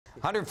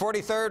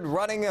143rd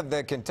running of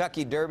the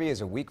Kentucky Derby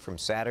is a week from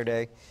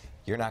Saturday.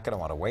 You're not going to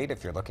want to wait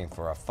if you're looking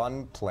for a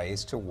fun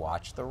place to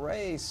watch the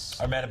race.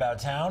 Our man about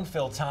town,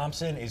 Phil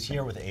Thompson, is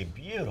here with a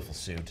beautiful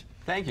suit.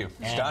 Thank you.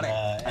 Stunning.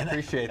 I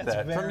appreciate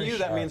that. From you,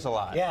 that means a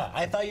lot. Yeah,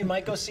 I thought you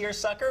might go see your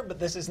sucker, but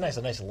this is nice.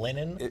 A nice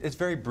linen. It's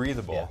very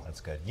breathable. Yeah,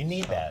 that's good. You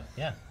need that.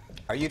 Yeah.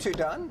 Are you two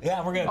done?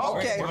 Yeah, we're good.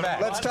 Okay, we're back.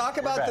 let's talk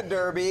about the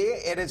Derby.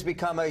 It has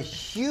become a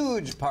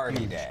huge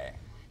party day.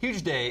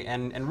 Huge day,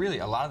 and really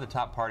a lot of the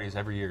top parties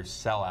every year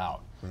sell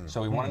out.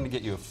 So we wanted to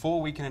get you a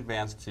full week in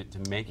advance to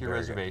make your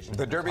reservations.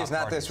 The Derby's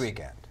not this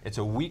weekend. It's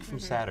a week from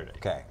Saturday.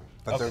 Okay.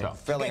 But they're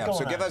filling up.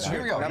 So give us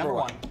your number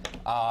one.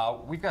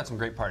 We've got some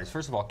great parties.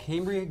 First of all,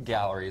 Cambria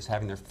Gallery is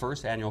having their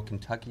first annual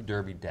Kentucky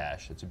Derby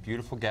Dash. It's a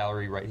beautiful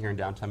gallery right here in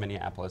downtown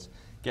Minneapolis.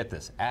 Get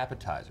this,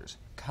 appetizers,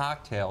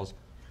 cocktails,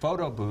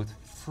 photo booth,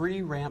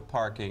 free ramp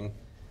parking,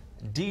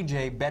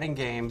 DJ, betting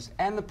games,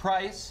 and the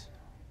price,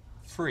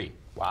 free.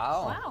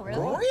 Wow. Wow, really?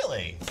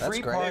 Really? That's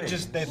Free great. party.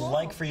 Just they'd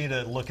like for you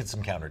to look at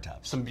some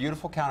countertops. Some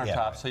beautiful countertops.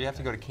 Yeah. So you have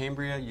to go to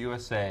Cambria,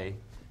 USA,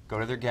 go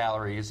to their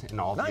galleries, and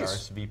all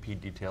Nice. the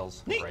RSVP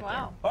details Neat. right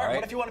Wow. All right, Right.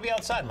 what if you want to be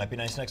outside? Might be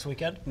nice next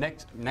weekend. there.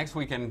 Next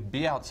weekend,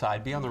 be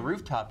outside, be on the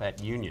rooftop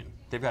at Union.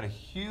 They've got a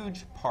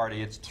huge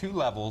party. It's 2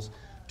 levels,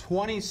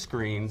 20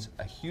 screens,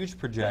 a huge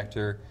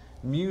projector,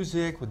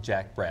 music with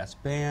Jack Brass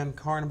Band,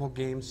 carnival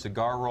games,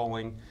 cigar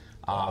rolling.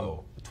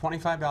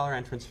 $25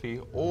 entrance fee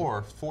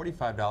or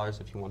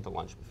 $45 if you want the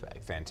lunch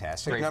buffet.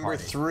 Fantastic. Great Number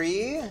party.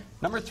 3.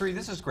 Number 3,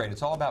 this is great.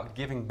 It's all about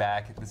giving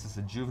back. This is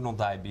the Juvenile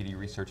Diabetes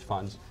Research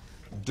Fund's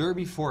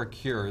Derby for a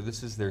Cure.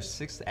 This is their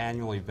 6th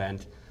annual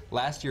event.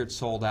 Last year it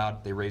sold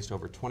out. They raised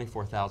over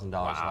 $24,000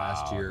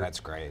 last year. That's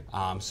great.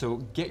 So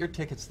get your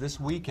tickets this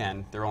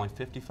weekend. They're only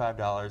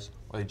 $55,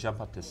 or they jump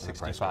up to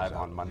 $65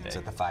 on Monday. It's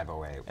at the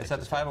 508. It's at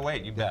the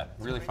 508. You bet.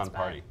 Really fun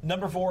party.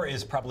 Number 4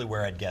 is probably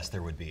where I'd guess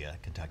there would be a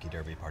Kentucky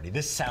Derby party.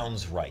 This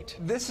sounds right.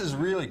 This is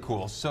really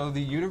cool. So the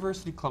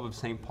University Club of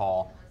St.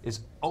 Paul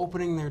is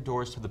opening their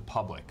doors to the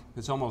public.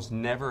 This almost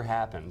never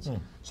happens.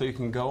 So you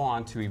can go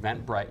on to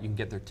Eventbrite, you can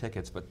get their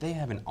tickets, but they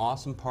have an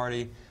awesome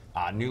party.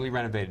 Newly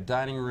renovated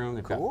dining room.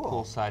 They've got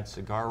poolside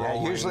cigar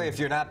rolling. Yeah, usually if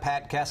you're not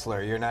Pat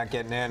Kessler, you're not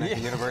getting in at the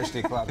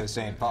University Club of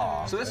St.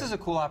 Paul. So this is a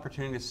cool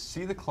opportunity to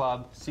see the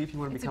club, see if you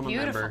want to become a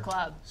member. It's a beautiful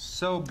club.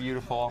 So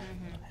beautiful.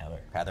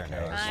 Heather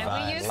knows.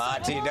 We used to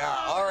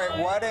La-ti-da. All right,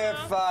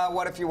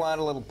 what if you want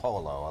a little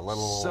polo, a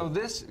little... So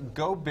this,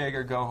 go big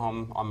or go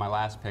home on my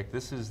last pick.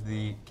 This is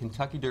the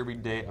Kentucky Derby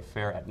Day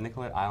Affair at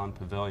Nicollet Island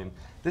Pavilion.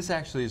 This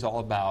actually is all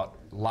about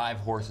live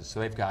horses. So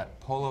they've got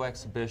polo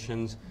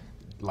exhibitions,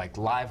 like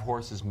live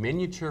horses,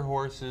 miniature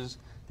horses.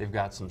 They've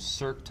got some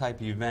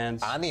cirque-type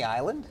events. On the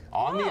island?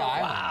 On the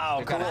island. Wow,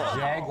 They've got a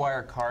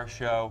Jaguar car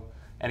show.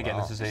 And again,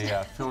 this is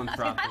a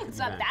philanthropic It's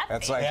not event. that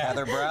That's big. like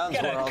Heather Brown's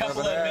Got a world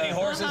couple over of there. mini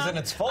horses and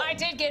it's full. I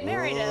did get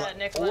married at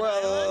Nicollet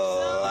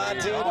Well,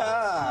 Island. So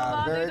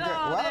la-ti-da. Very good.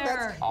 Well,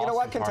 that's, you know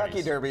what? Awesome Kentucky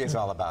parties. Derby is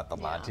all about the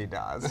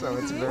la-ti-da, so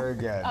it's very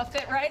good. I'll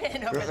fit right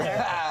in over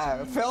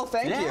there. Phil,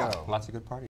 thank you. Lots of good parties.